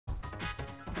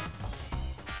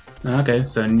Okay,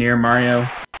 so near Mario,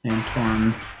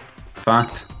 Antwon,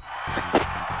 Fox.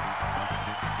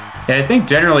 Yeah, I think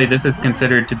generally this is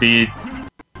considered to be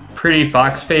pretty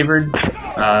Fox favored,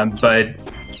 but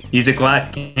he's a glass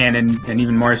cannon, and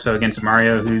even more so against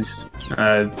Mario, who's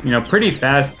pretty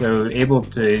fast, so able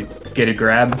to get a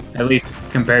grab, at least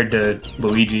compared to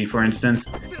Luigi, for instance,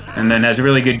 and then has a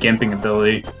really good gimping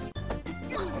ability.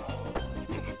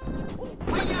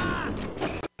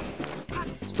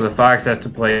 So the Fox has to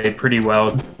play pretty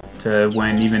well to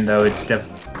win, even though it's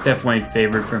definitely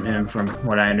favored from him, from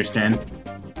what I understand.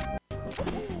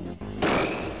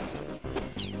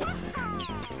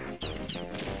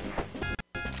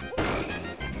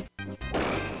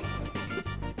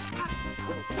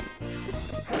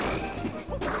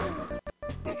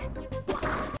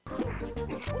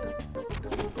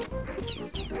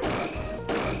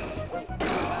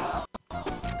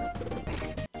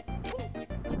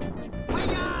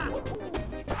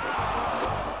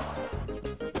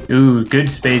 Ooh, good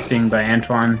spacing by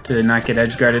Antwon to not get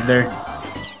edge guarded there.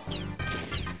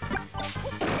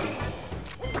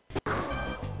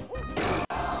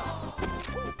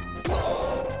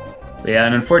 But yeah,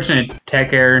 an unfortunate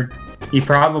tech error. He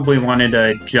probably wanted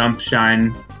a jump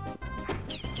shine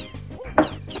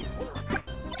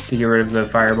to get rid of the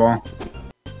fireball.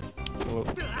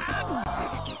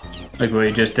 Like what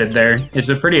he just did there. It's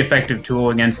a pretty effective tool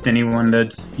against anyone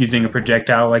that's using a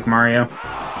projectile like Mario.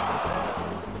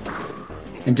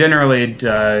 And generally,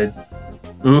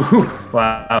 ooh,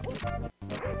 wow.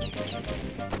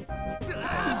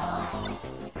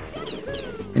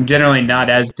 And generally not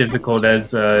as difficult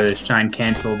as Shine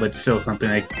Cancel, but still something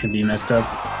that can be messed up.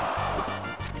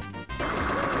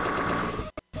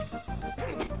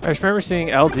 I just remember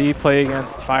seeing LD play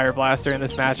against Fire Blaster in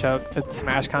this matchup at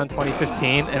SmashCon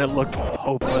 2015, and it looked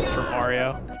hopeless for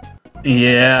Mario.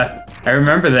 Yeah, I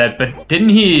remember that, but didn't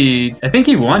he... I think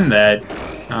he won that.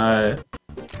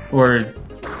 Or...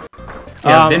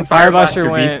 Yeah, didn't Fire Blaster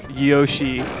went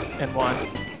Yoshi and won.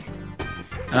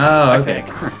 Oh, okay. I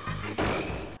think.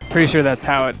 Pretty sure that's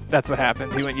what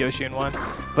happened. He went Yoshi and won.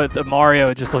 But the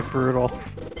Mario just looked brutal.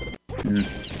 Mm.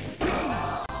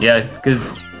 Yeah,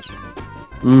 because...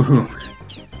 Ooh.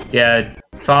 Yeah,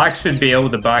 Fox should be able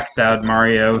to box out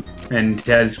Mario, and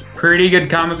has pretty good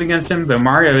combos against him, though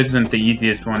Mario isn't the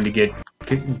easiest one to get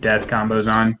death combos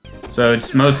on. So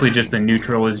it's mostly just the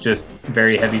neutral is just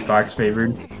very heavy Fox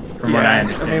favored, from what I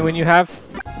understand. I mean, when you have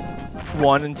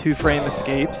 1 and 2 frame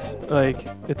escapes, like,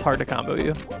 it's hard to combo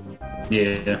you.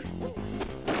 Yeah.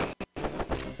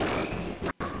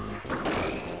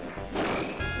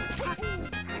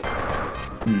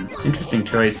 Interesting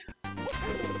choice.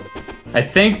 I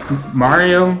think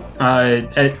Mario,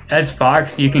 as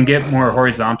Fox, you can get more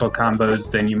horizontal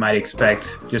combos than you might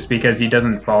expect, just because he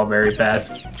doesn't fall very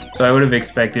fast. So I would have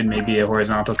expected maybe a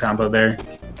horizontal combo there,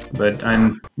 but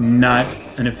I'm not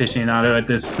an aficionado at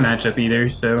this matchup either,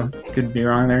 so could be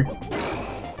wrong there.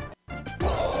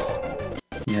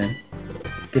 Yeah,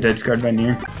 good edge guard by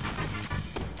Nier.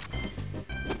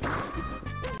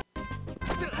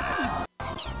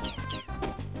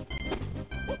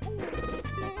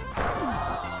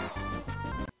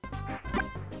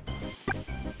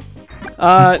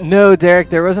 No, Derek,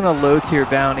 there wasn't a low tier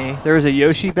bounty. There was a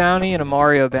Yoshi bounty and a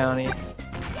Mario bounty.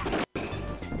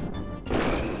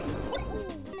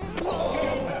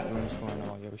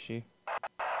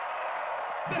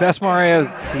 Best Mario is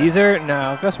Caesar?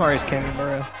 No, best Mario is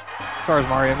Mario. As far as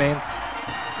Mario mains,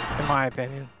 in my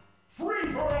opinion.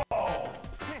 I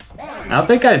don't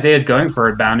think Isaiah's going for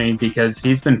a bounty because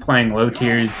he's been playing low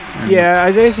tiers. Yeah,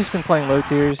 Isaiah's just been playing low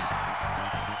tiers.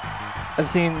 I've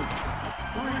seen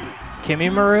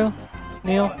Maru,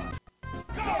 Neil?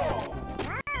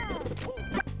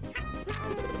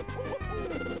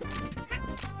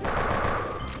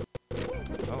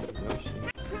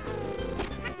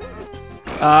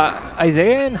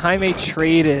 Isaiah and Jaime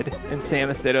traded in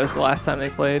Samus Dittos the last time they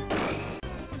played.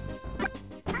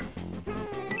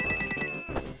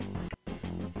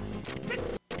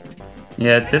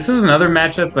 Yeah, this is another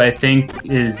matchup that I think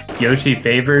is Yoshi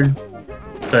favored,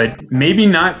 but maybe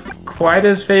not quite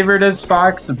as favored as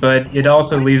Fox, but it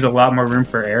also leaves a lot more room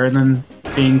for error than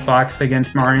being Fox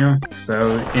against Mario,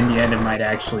 so in the end it might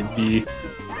actually be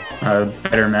a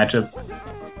better matchup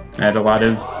at a lot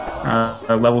of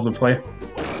levels of play.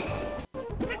 I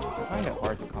find it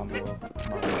hard to combo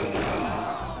Mario.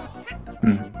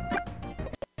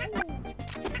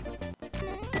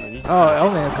 Oh,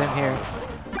 L-Man's in here.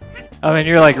 I mean,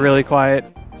 you're like really quiet.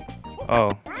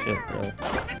 Oh, shit, really?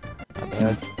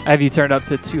 I have you turned up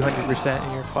to 200%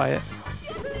 and you're quiet.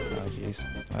 Oh, jeez.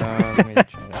 Let me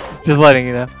try that. Just letting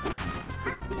you know.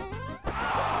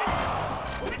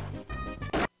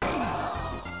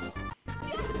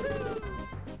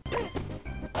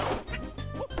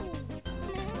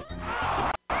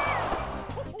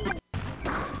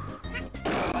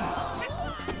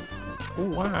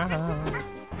 Wow.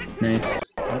 Nice.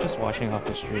 I'm just watching off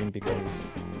the stream because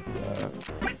the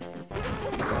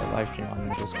live stream on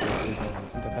Discord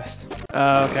isn't the best.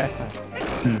 Oh, okay.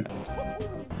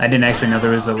 I didn't actually know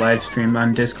there was a live stream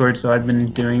on Discord, so I've been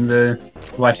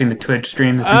watching the Twitch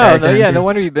stream this Oh, entire no, time. yeah, too. no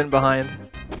wonder you've been behind.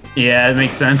 Yeah, it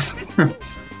makes sense.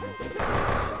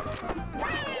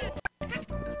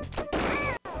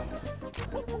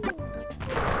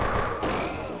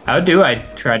 How do I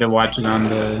try to watch it on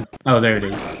the... Oh, there it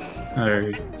is.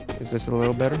 Or Is this a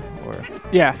little better, or?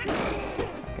 Yeah.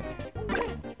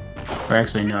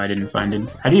 actually, no, I didn't find it.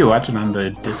 How do you watch it on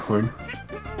the Discord?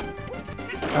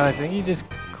 I think you just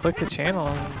click the channel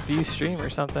and view stream or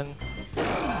something.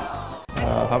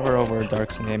 Hover over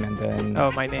Dark's name and then.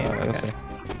 Oh, my name. it'll Okay.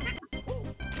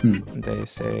 say- They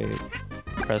say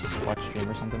press watch stream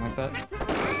or something like that.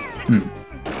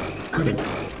 Okay.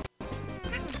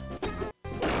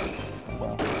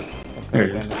 Well, There it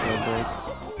again, is. a slow break.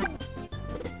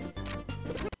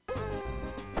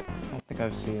 I don't think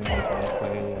I've seen anyone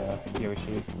play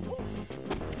Yoshi.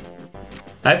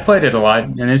 I've played it a lot,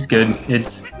 and it's good. It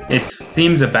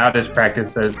seems about as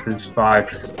practiced as his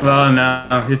Fox. Well,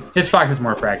 no, his Fox is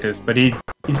more practiced, but he's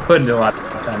put a lot of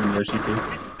time in Yoshi too.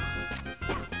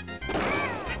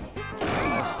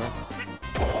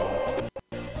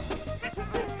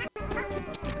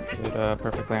 Good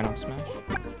perfect land on smash.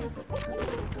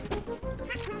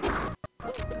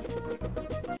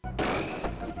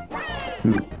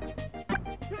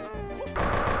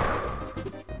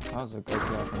 That was a good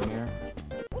job from here.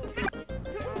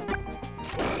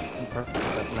 Perfect.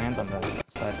 That land on the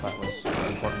side flat was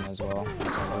important as well. So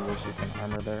I wish you can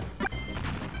armor there.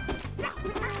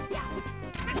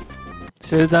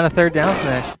 Should have done a third down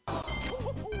smash.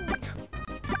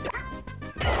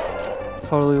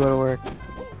 Totally would have worked.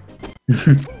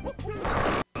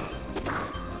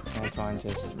 Antwon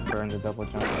just burned the double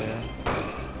jump there.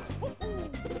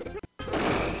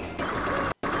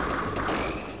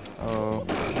 Oh,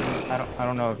 I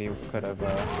don't know if you could have.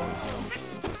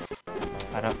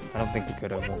 I don't think you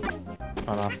could have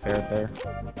run off fair there.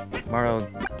 Mario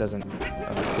doesn't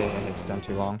stay in his stun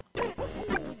too long.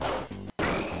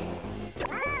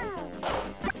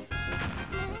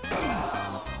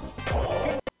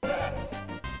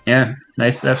 Yeah,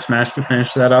 nice F smash to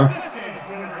finish that off.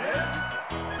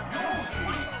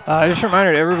 Just a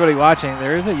reminder to everybody watching,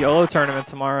 there is a YOLO tournament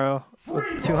tomorrow with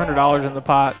 $200 in the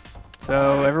pot,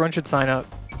 so everyone should sign up.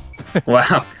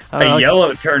 Wow, a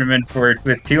yellow tournament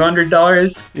with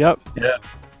 $200. Yep. Yeah.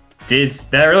 Jeez,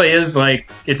 that really is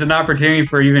like, it's an opportunity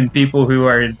for even people who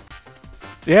are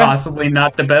possibly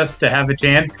not the best to have a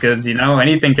chance, because, you know,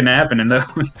 anything can happen in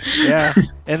those. Yeah,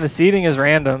 and the seeding is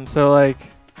random, so, like,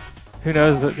 who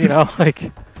knows, you know,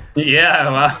 like... Yeah,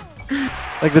 wow.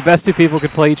 Like, the best two people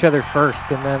could play each other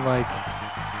first, and then, like,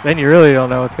 then you really don't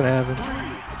know what's going to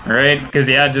happen. Right, because,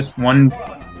 yeah, just one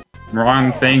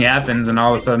wrong thing happens, and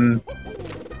all of a sudden,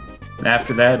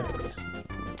 after that,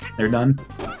 they're done.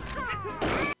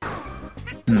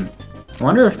 I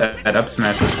wonder if that up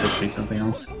smash was supposed to be something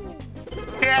else.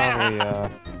 Probably,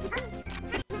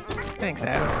 Thanks,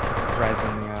 Adam.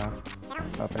 rising,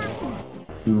 up air.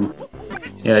 Ooh.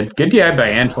 Yeah, good DI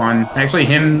by Antwon. Actually,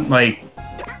 him, like,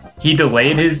 he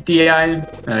delayed his DI.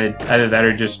 Either that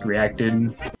or just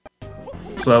reacted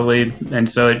slowly. And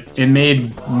so it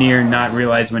made Nier not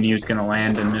realize when he was going to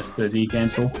land and miss the Z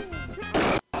cancel.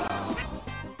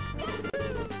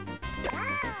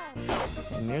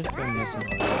 Nier's been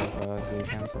missing a lot of Z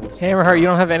cancels. Hammerheart, you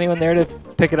don't have anyone there to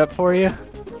pick it up for you?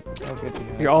 Oh, good to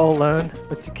hear. You're all alone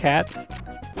with your cats?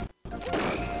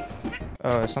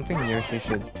 Something Yoshi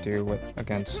should do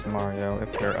against Mario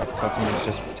if they're up tilting is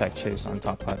just tech chase on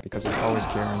top plat, because it's always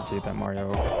guaranteed that Mario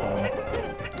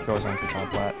goes onto top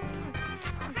plat.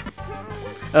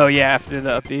 Oh, yeah, after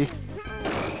the up B.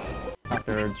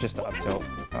 After just the up tilt.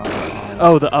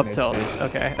 Oh, the up tilt. mid-stage.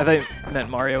 Okay, I thought you meant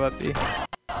Mario up B.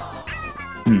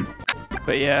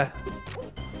 But yeah.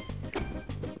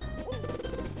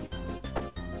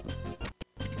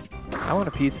 I want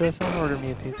a pizza. Someone order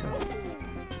me a pizza.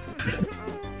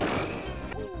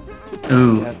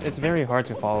 Ooh. Yeah, it's very hard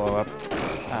to follow up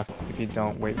if you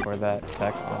don't wait for that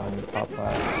tech on top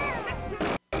plat.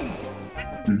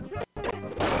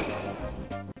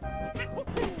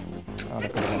 Oh,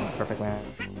 that could have been a perfect land.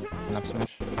 An up smash.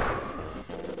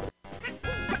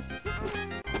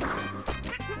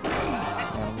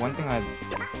 One thing I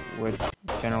would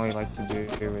generally like to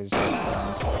do is just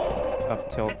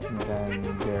up tilt and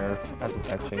then there as a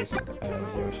tech chase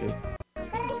as Yoshi.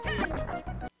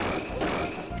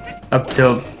 Up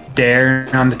tilt dare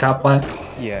on the top plat.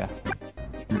 Yeah.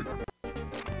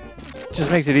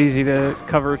 Just makes it easy to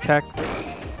cover text.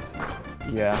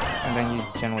 Yeah, and then you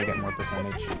generally get more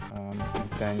percentage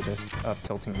than just up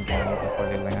tilting again before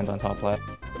they land on top left.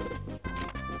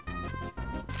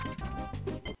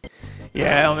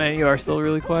 Yeah, oh man, you are still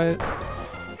really quiet.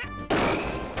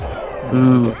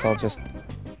 I guess I'll just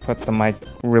put the mic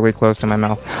really close to my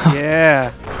mouth.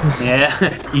 Yeah.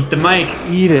 Yeah, eat the mic.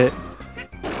 Eat it.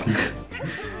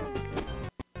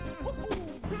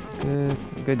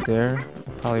 Good there. I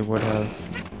probably would have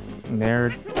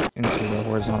nared into the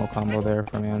horizontal combo there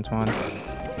from Antwon.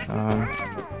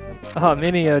 Oh,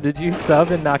 Minio, did you sub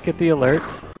and not get the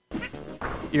alerts?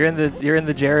 You're in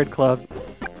the Jared club,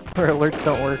 where alerts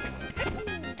don't work.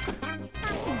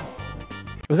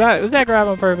 Was that grab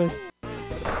on purpose?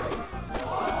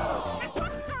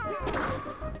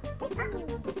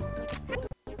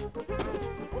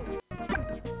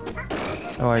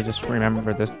 Oh, I just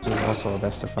remembered this was also a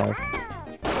best of 5.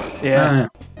 Yeah.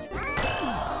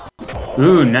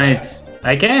 Ooh, nice.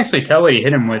 I can't actually tell what he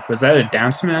hit him with. Was that a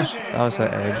down smash? That was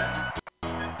an egg.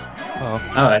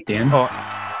 Oh. Oh, at the end? Oh,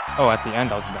 at the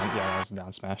end that was a down. Yeah, that was a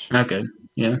down smash. Oh, good.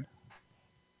 Yeah.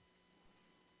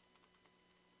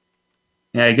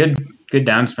 Yeah, good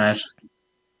down smash.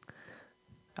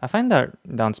 I find that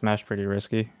down smash pretty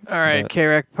risky. All right,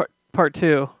 K-Rec part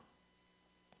 2.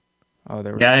 Oh,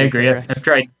 there was Yeah, I agree. K-Recs. I've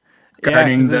tried Yeah,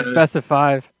 guarding 'cause it's best of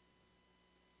 5.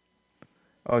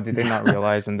 Oh, did they not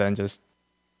realize and then just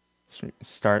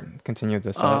continue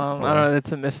the set? I don't know.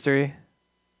 It's a mystery.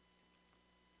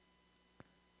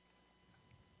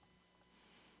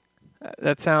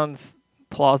 That sounds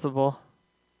plausible.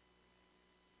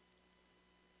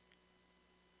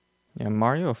 Yeah,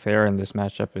 Mario fair in this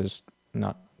matchup is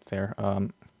not fair.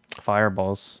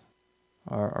 Fireballs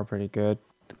are pretty good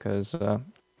because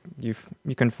you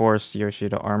can force Yoshi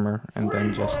to armor and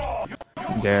then just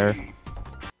dare.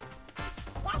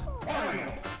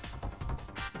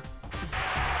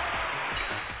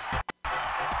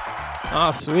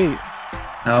 Oh, sweet.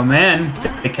 Oh man,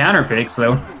 the counter picks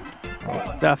though.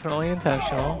 Definitely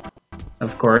intentional.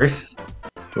 Of course.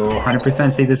 We'll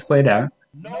 100% see this played out.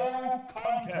 No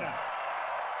contest.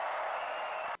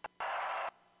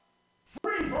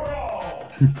 Free for all.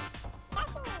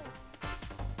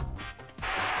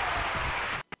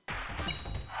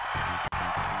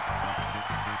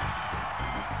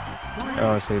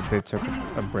 Oh, so they took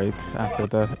a break after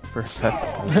the first set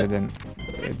because they didn't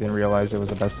realize it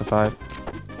was a best of 5.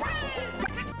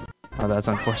 Oh, that's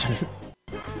unfortunate.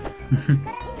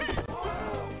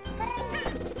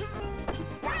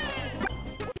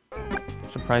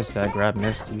 Surprised that grab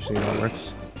missed. Usually that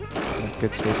works.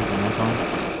 Good spacing from Antwon.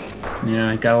 Yeah,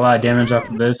 I got a lot of damage off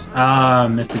of this. Ah,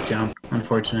 missed a jump.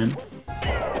 Unfortunate.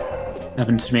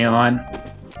 Happens to me a lot.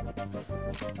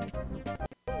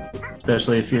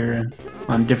 Especially if you're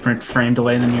on different frame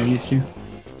delay than you're used to.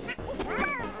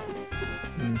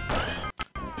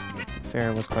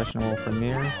 Fair was questionable for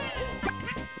Mir.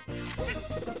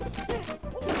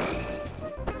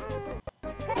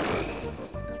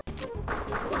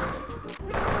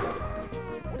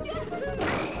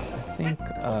 I think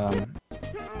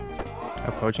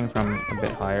approaching from a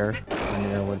bit higher on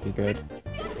Mir would be good.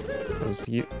 Because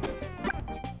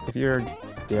if you're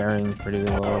daring pretty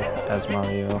low as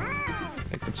Mario,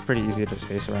 it's pretty easy to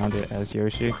space around it as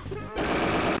Yoshi.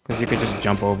 Because you could just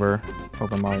jump over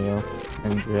Mario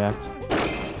and react.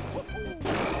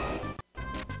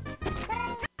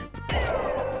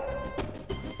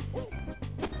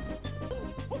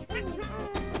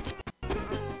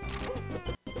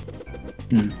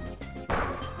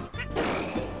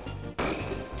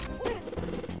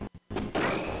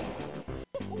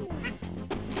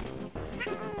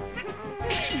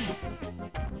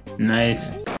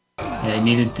 Nice. Yeah, he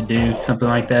needed to do something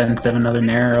like that instead of another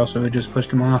nair, or else it would just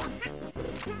pushed him off.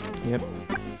 Yep.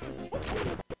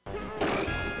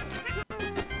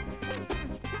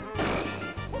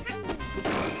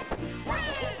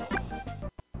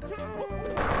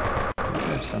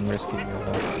 There's some risky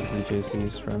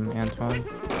DJCs from Antwon.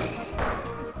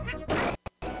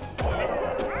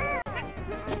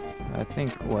 I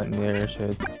think what Nair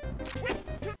should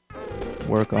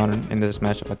work on in this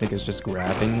matchup, I think, is just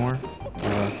grabbing more.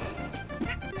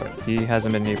 But he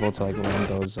hasn't been able to land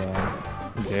those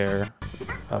dare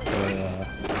after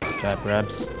jab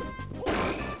grabs,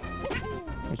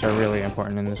 which are really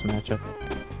important in this matchup.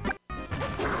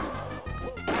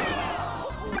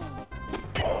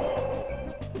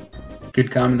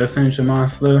 Good combo to finish him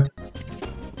off, though.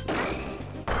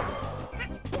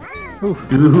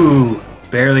 Ooh,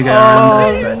 barely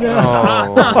got around that.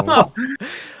 No.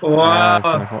 Oh. Wow.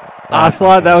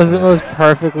 Ocelot, that was the most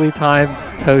perfectly timed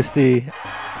toasty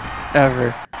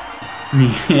ever.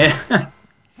 Yeah.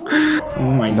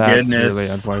 Oh my That's goodness. really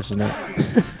unfortunate.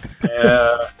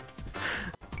 Yeah.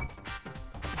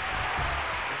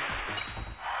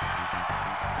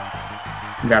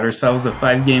 Got ourselves a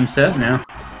 5-game set now.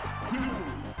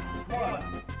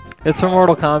 It's from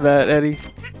Mortal Kombat, Eddie.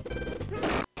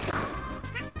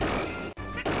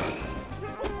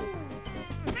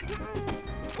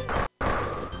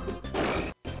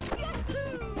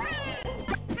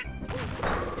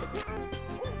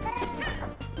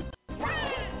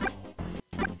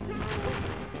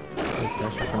 Good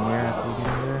pressure from here after we get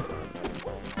in there.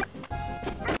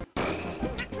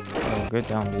 Oh, good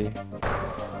down B.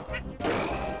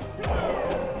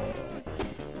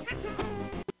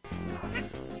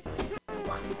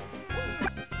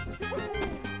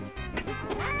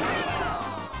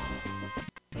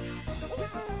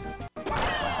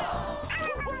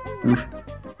 Oof.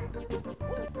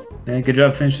 Yeah, good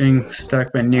job finishing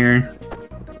stuck by near.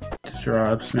 Just draw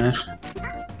up smash.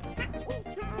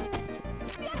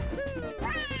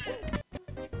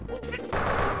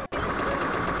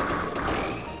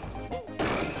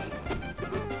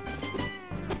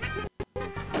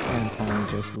 Antwon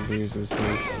just loses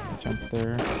his jump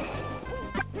there.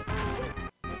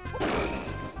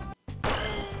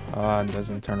 And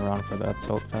doesn't turn around for that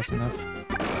tilt fast enough.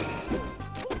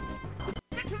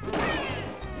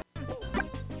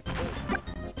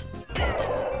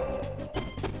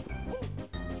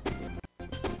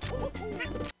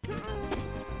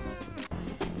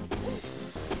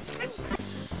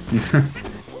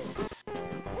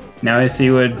 Now I see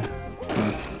what...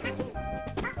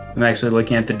 I'm actually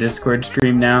looking at the Discord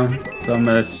stream now, so I'm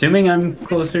assuming I'm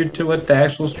closer to what the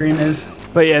actual stream is.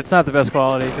 But yeah, it's not the best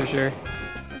quality for sure.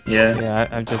 Yeah. Yeah,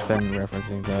 I've just been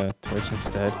referencing the Twitch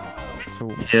instead. So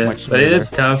Yeah, much but it smoother. is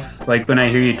tough. Like when I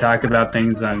hear you talk about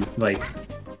things, I'm like,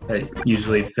 I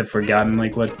usually have forgotten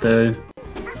like what the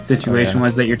situation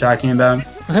was that you're talking about.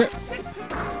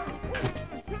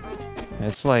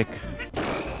 It's like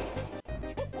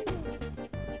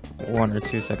 1 or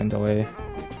 2 second delay.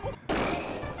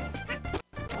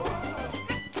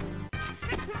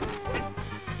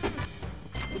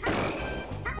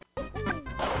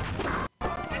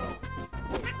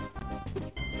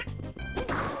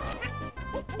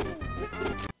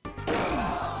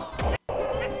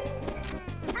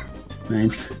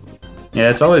 Nice. Yeah,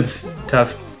 it's always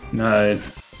tough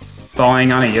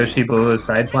falling on a Yoshi below the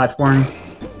side platform.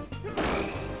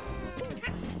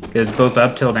 Because both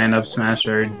up tilt and up smash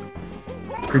are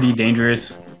pretty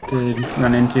dangerous to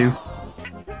run into.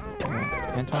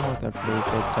 Antwon with a pretty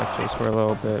good tech chase for a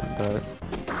little bit, but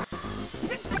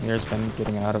Mir's been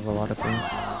getting out of a lot of things.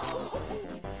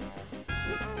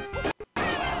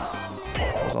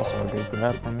 There's also a good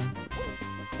grab from him.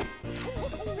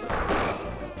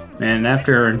 And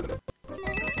after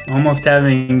almost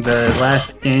having the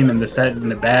last game and the set in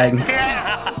the bag,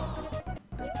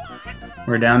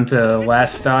 we're down to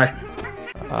last stock,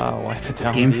 Why is it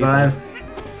down game B 5.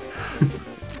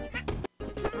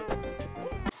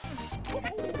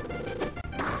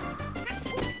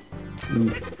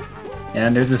 Yeah,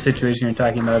 and there's a situation you're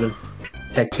talking about of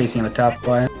tech chasing the top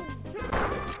fly.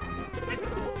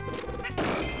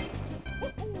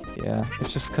 Yeah,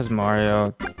 it's just because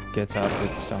Mario gets out of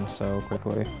it stun so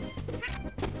quickly.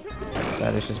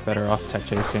 That is just better off tech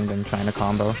chasing than trying to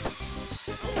combo.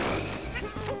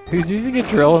 Who's using a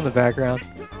drill in the background?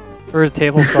 Or a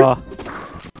table saw?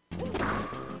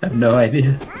 I have no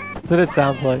idea. That's what it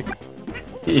sounds like.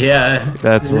 Yeah,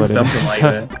 That's it is what it something is. like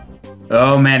that.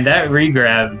 Oh man, that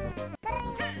regrab.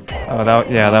 Oh,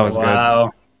 that was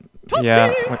Wow. good.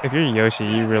 Yeah, if you're Yoshi,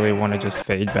 you really want to just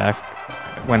fade back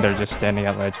when they're just standing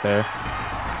at ledge there.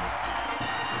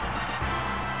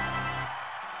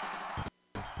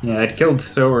 Yeah, it killed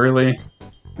so early.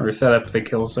 Or set up the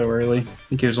kill so early. I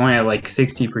think it was only at like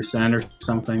 60% or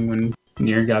something when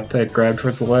Nier got that grab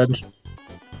towards the ledge.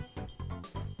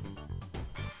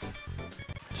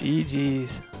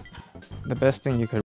 GG's. The best thing you could